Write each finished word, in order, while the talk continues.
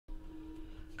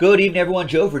Good evening, everyone.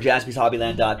 Joe for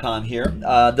JaspysHobbyland.com here.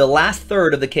 The last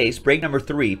third of the case, break number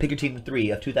 3, pick your team 3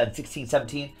 of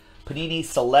 2016-17 Panini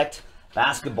Select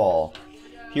Basketball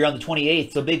here on the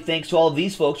 28th. So big thanks to all of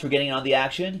these folks for getting in on the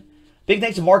action. Big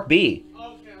thanks to Mark B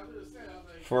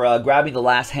for grabbing the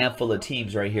last handful of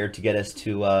teams right here to get us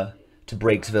to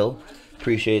Breaksville.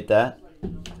 Appreciate that.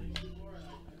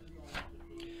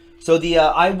 So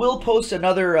I will post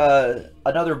another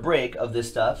break of this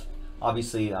stuff.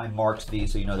 Obviously, I marked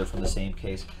these so you know they're from the same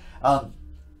case. I'll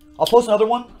post another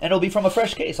one, and it'll be from a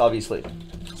fresh case, obviously.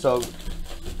 So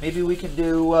maybe we can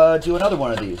do another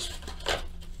one of these.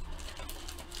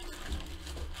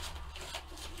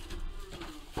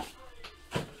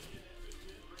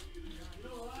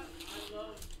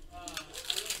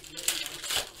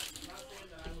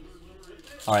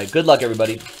 All right, good luck,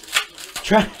 everybody.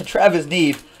 Travis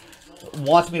Neve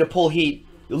wants me to pull Heat,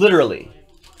 literally.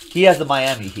 He has the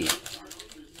Miami Heat.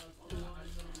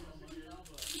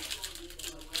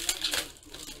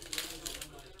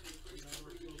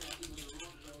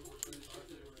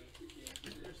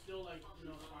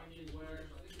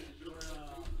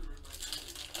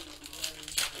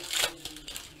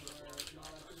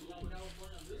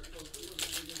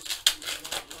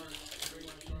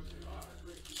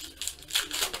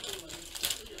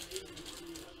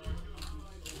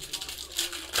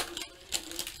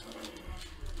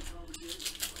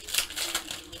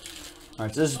 All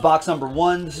right, so this is box number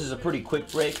 1. This is a pretty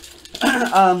quick break.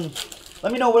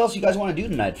 Let me know what else you guys want to do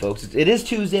tonight, folks. It is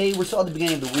Tuesday. We're still at the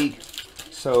beginning of the week.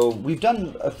 So we've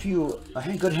done a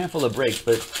good handful of breaks,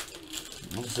 but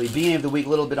obviously beginning of the week a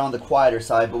little bit on the quieter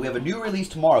side. But we have a new release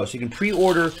tomorrow, so you can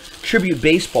pre-order Tribute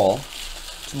Baseball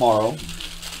tomorrow.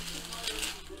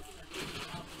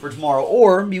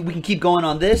 Or we can keep going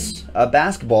on this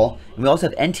basketball. And we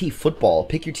also have NT Football.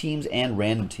 Pick your teams and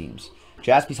random teams.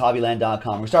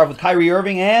 JaspysHobbyland.com. We're starting with Kyrie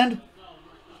Irving and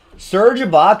Serge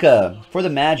Ibaka for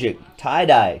the Magic.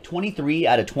 Tie-dye, 23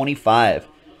 out of 25.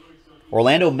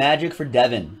 Orlando Magic for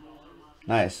Devin.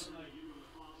 Nice.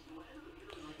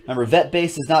 Remember, Vet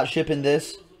Base does not ship in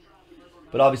this,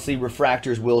 but obviously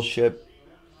Refractors will ship.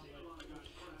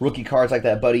 Rookie cards like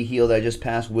that Buddy Hield that I just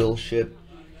passed will ship.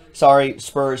 Sorry,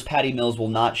 Spurs, Patty Mills will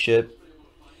not ship.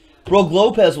 Brook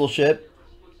Lopez will ship.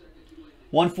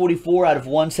 144 out of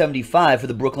 175 for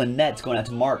the Brooklyn Nets, going out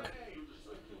to Mark.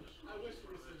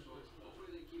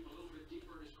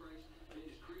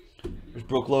 There's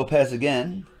Brook Lopez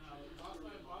again.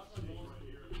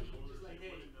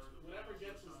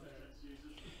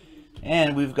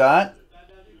 And we've got,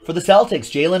 for the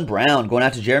Celtics, Jaylen Brown, going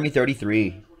out to Jeremy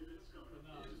 33.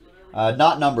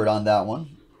 Not numbered on that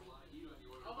one.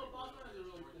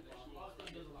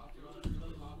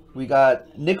 We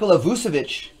got Nikola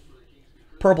Vucevic.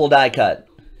 Purple die cut.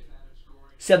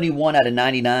 71 out of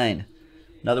 99.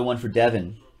 Another one for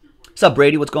Devin. What's up,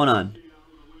 Brady? What's going on?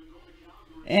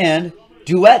 And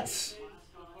duets.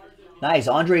 Nice.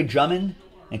 Andre Drummond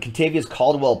and Kentavious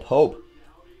Caldwell-Pope.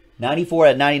 94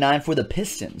 out of 99 for the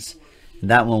Pistons. And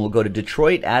that one will go to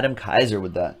Detroit. Adam Kaiser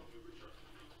with that.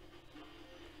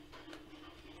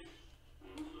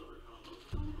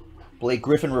 Blake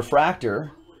Griffin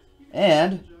Refractor.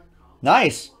 And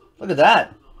nice. Look at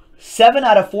that. 7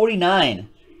 out of 49.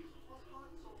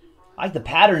 I like the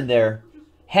pattern there.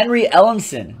 Henry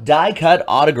Ellenson, die cut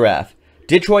autograph.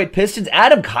 Detroit Pistons,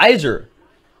 Adam Kaiser.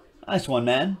 Nice one,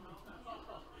 man.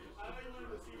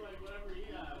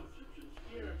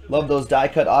 Love those die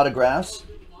cut autographs.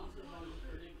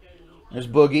 There's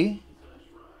Boogie.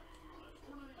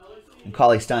 And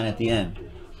Cauley Stein at the end.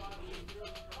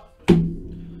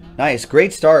 Nice,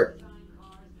 great start.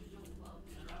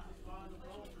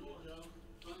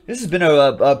 This has been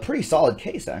a pretty solid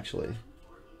case, actually.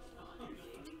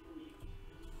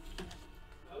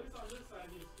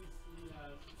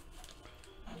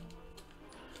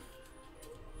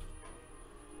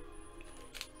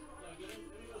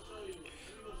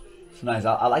 It's nice.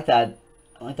 I like that.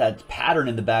 I like that pattern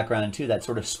in the background too. That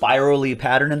sort of spirally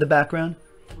pattern in the background.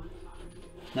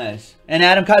 Nice. And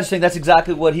Adam Kaiser saying that's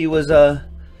exactly what he was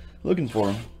looking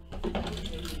for.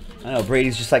 I know,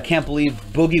 Brady's just like, can't believe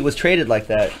Boogie was traded like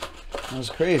that. That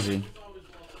was crazy.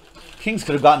 Kings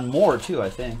could have gotten more, too, I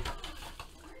think.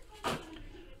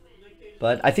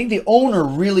 But I think the owner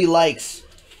really likes...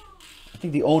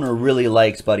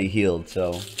 Buddy Hield,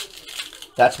 so...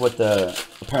 That's what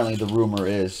apparently the rumor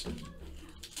is.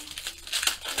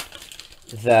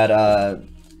 That,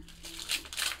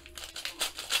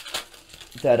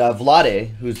 Vlade,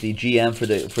 who's the GM for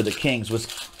the Kings, was...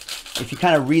 If you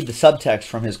kind of read the subtext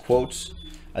from his quotes,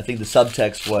 I think the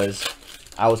subtext was,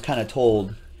 I was kind of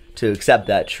told to accept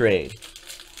that trade.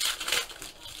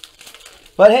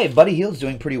 But hey, Buddy Hield's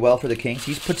doing pretty well for the Kings.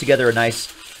 He's put together a nice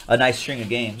string of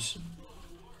games.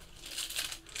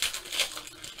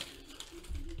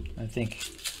 I think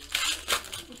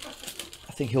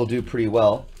he'll do pretty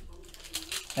well.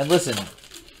 And listen,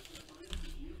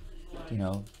 you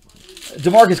know,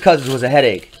 DeMarcus Cousins was a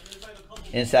headache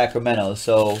in Sacramento,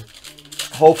 so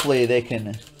hopefully they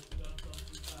can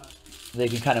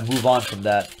kind of move on from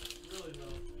that.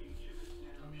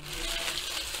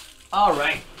 All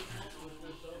right.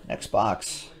 Next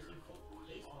box.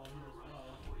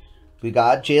 We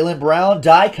got Jaylen Brown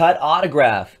die cut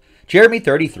autograph. Jeremy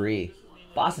 33.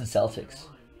 Boston Celtics.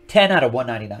 10 out of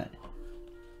 199.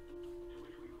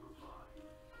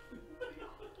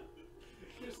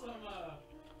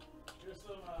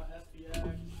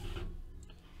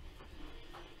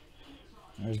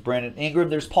 There's Brandon Ingram.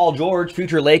 There's Paul George.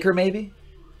 Future Laker, maybe?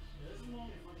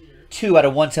 2 out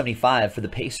of 175 for the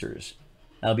Pacers.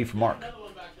 That'll be for Mark.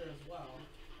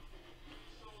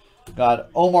 Got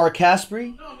Omar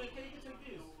Caspi.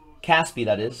 Caspi,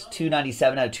 that is.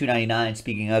 297 out of 299.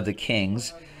 Speaking of the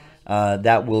Kings.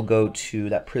 That will go to,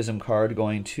 that Prism card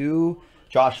going to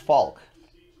Josh Falk.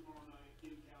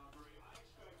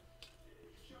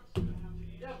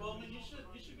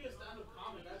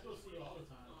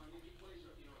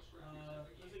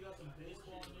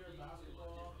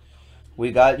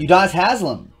 We got Udonis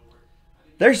Haslem.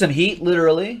 There's some heat,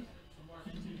 literally,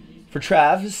 for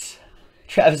Travis.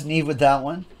 Travis Neve with that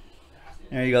one.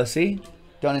 There you go, see?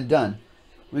 Done and done.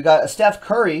 We got a Steph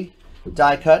Curry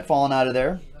die cut falling out of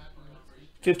there.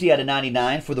 50 out of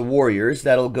 99 for the Warriors.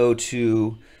 That'll go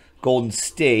to Golden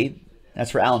State.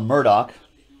 That's for Alan Murdoch.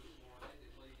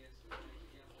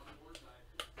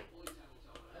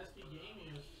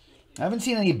 I haven't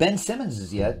seen any Ben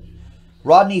Simmonses yet.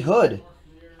 Rodney Hood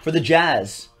for the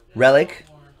Jazz. Relic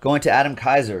going to Adam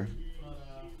Kaiser.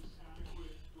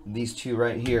 These two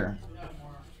right here.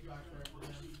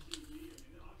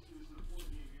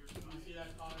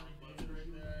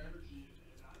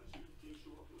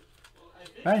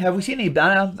 All right, have we seen any?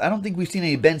 I don't think we've seen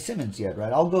any Ben Simmons yet,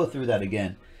 right? I'll go through that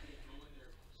again.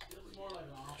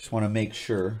 Just want to make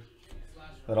sure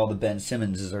that all the Ben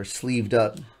Simmonses are sleeved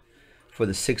up for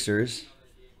the Sixers.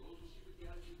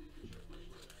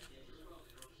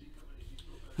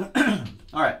 All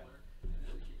right.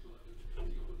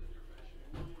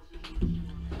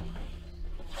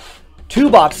 Two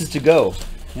boxes to go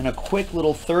in a quick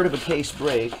little third of a case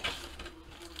break.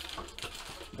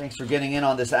 Thanks for getting in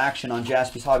on this action on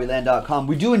JaspysHobbyland.com.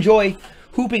 We do enjoy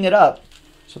hooping it up,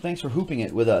 so thanks for hooping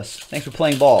it with us. Thanks for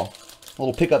playing ball. A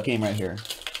little pickup game right here.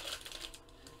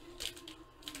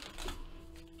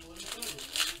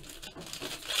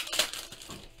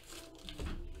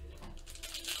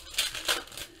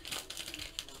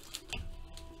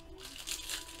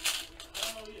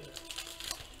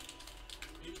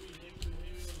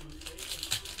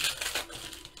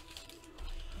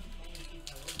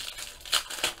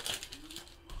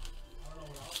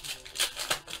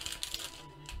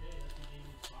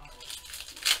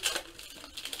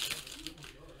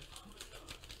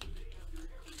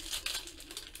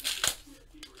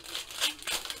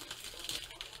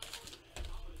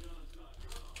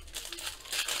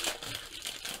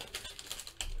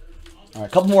 All right,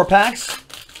 a couple more packs.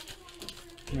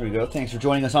 Here we go. Thanks for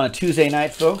joining us on a Tuesday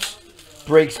night, folks.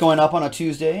 Breaks going up on a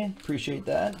Tuesday. Appreciate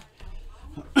that.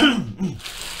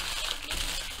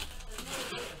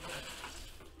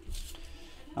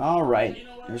 All right.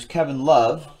 There's Kevin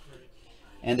Love.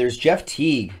 And there's Jeff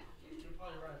Teague.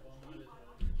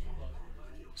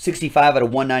 65 out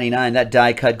of 199. That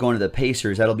die cut going to the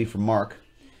Pacers. That'll be for Mark.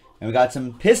 And we got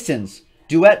some Pistons.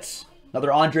 Duets.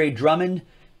 Another Andre Drummond.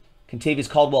 Contavious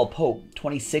Caldwell-Pope,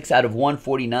 26 out of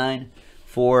 149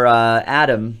 for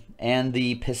Adam and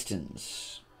the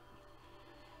Pistons.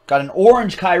 Got an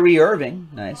orange Kyrie Irving.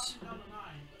 Nice.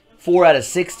 4 out of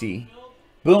 60.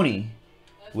 Booney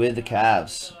with the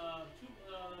Cavs.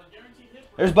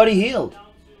 There's Buddy Hield.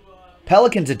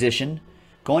 Pelicans edition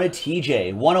going to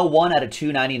TJ. 101 out of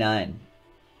 299.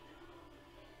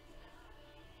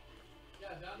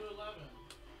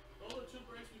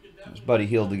 There's Buddy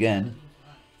Hield again.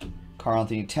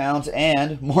 Karl-Anthony Towns,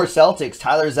 and more Celtics.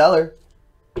 Tyler Zeller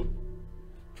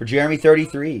for Jeremy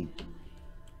 33.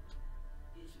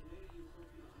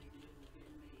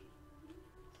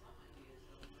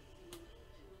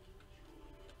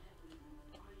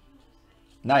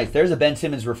 Nice. There's a Ben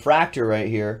Simmons refractor right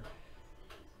here.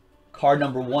 Card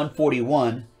number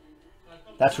 141.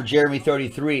 That's for Jeremy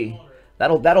 33.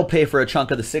 That'll pay for a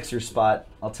chunk of the Sixers spot.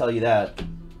 I'll tell you that.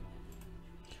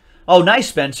 Oh, nice,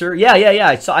 Spencer. Yeah.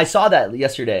 I saw that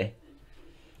yesterday.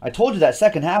 I told you that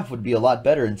second half would be a lot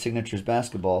better in Signatures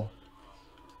basketball.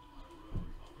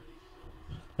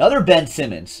 Another Ben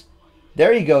Simmons.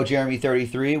 There you go, Jeremy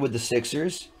 33 with the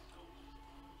Sixers.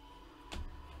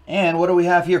 And what do we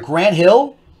have here? Grant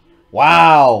Hill?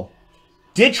 Wow.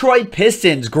 Detroit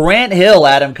Pistons. Grant Hill,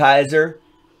 Adam Kaiser.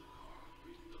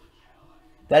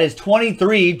 That is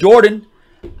 23. Jordan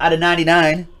out of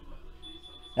 99.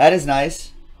 That is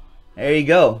nice. There you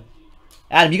go.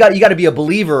 Adam, you got to be a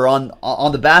believer on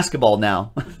the basketball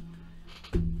now.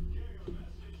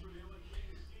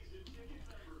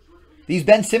 These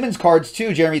Ben Simmons cards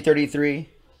too, Jeremy 33.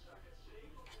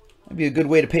 That'd be a good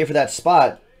way to pay for that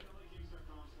spot.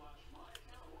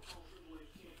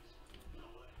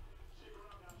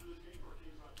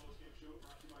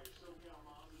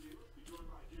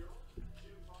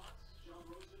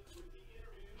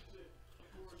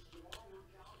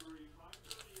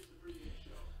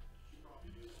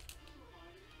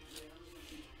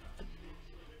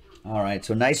 All right,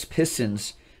 so nice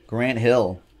Pistons, Grant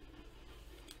Hill.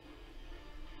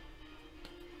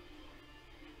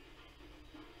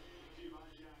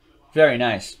 Very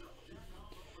nice.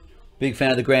 Big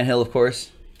fan of the Grant Hill, of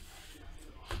course.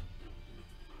 I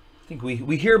think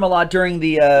we hear him a lot during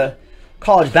the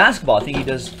college basketball. I think he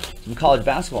does some college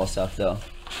basketball stuff, though.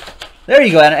 There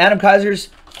you go, Adam Kaiser's.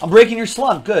 I'm breaking your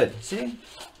slump. Good. See?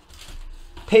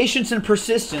 Patience and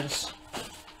persistence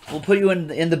will put you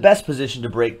in the best position to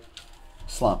break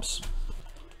slumps.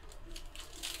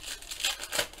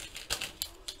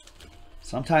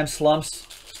 Sometimes slumps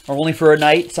are only for a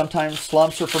night. Sometimes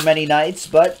slumps are for many nights.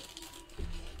 But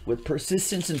with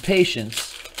persistence and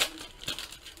patience,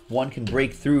 one can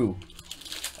break through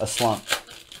a slump.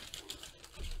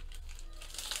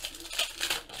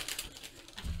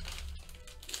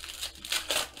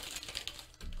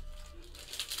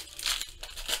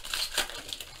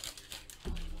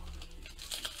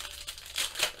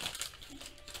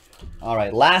 All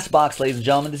right, last box, ladies and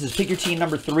gentlemen. This is Pick Your Team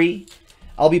number 3.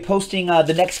 I'll be posting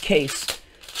the next case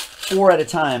 4 at a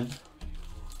time.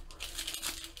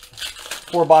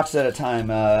 4 boxes at a time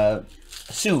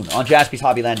soon on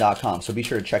JaspysHobbyland.com. So be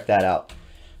sure to check that out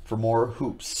for more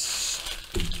hoops.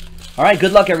 All right,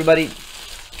 good luck, everybody.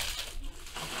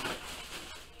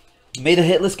 May the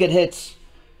hit list get hits.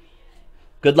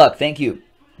 Good luck. Thank you.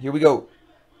 Here we go.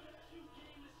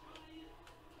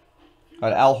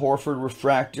 Got Al Horford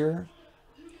refractor.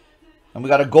 And we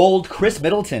got a gold Chris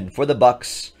Middleton for the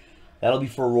Bucks. That'll be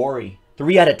for Rory.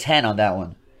 3 out of 10 on that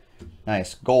one.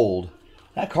 Nice. Gold.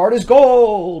 That card is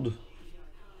gold.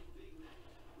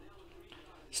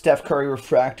 Steph Curry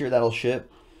refractor. That'll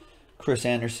ship. Chris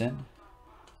Anderson.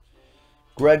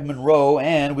 Greg Monroe.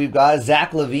 And we've got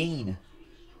Zach LaVine.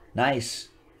 Nice.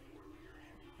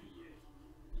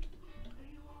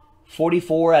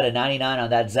 44 out of 99 on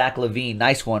that Zach LaVine.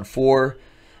 Nice one for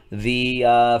the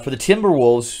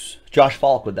Timberwolves. Josh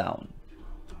Falk with that one.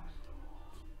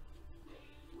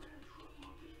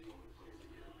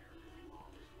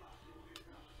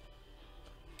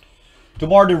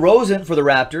 DeMar DeRozan for the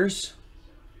Raptors.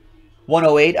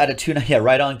 108 out of 299. Yeah,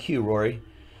 right on cue, Rory.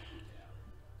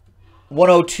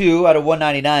 102 out of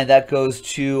 199. That goes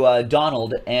to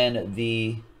Donald and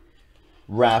the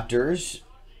Raptors.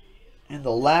 And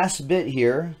the last bit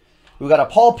here, we got a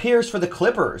Paul Pierce for the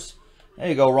Clippers. There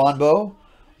you go, Ronbo.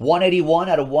 181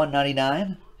 out of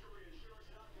 199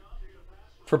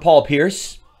 for Paul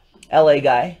Pierce, LA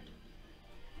guy.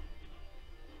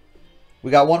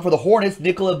 We got one for the Hornets,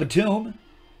 Nicola Batum.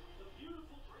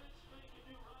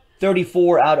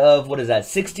 34 out of, what is that,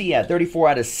 60? Yeah, 34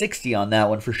 out of 60 on that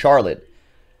one for Charlotte.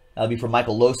 That'll be for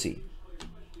Michael Losi.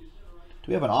 Do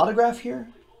we have an autograph here?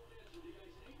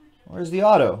 Where's the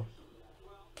auto?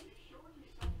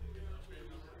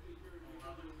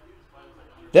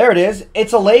 There it is.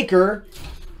 It's a Laker.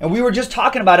 And we were just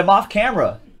talking about him off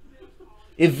camera.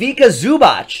 Ivica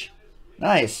Zubac.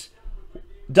 Nice.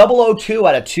 002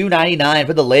 out of 299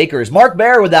 for the Lakers. Mark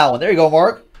Bear with that one. There you go,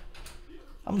 Mark.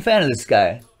 I'm a fan of this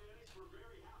guy.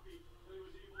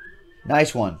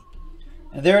 Nice one.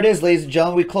 And there it is, ladies and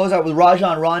gentlemen. We close out with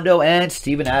Rajon Rondo and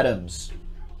Steven Adams.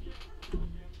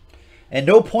 And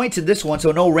no points in this one,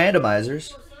 so no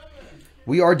randomizers.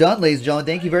 We are done, ladies and gentlemen.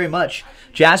 Thank you very much.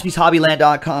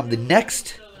 JaspysHobbyland.com. The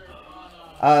next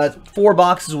 4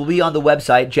 boxes will be on the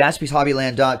website,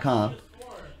 JaspysHobbyland.com.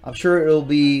 I'm sure it'll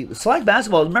be Select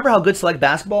Basketball. Remember how good Select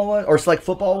Basketball was? Or Select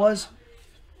Football was?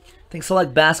 I think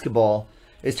Select Basketball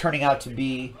is turning out to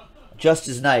be just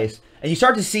as nice. And you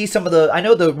start to see some of the... I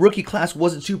know the rookie class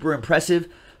wasn't super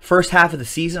impressive first half of the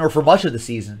season, or for much of the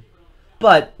season.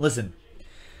 But, listen,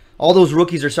 all those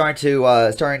rookies are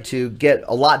starting to get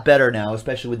a lot better now,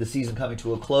 especially with the season coming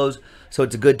to a close. So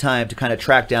it's a good time to kind of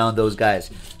track down those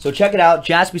guys. So check it out,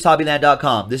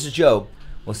 JaspysHobbyland.com. This is Joe.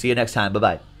 We'll see you next time.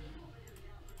 Bye-bye.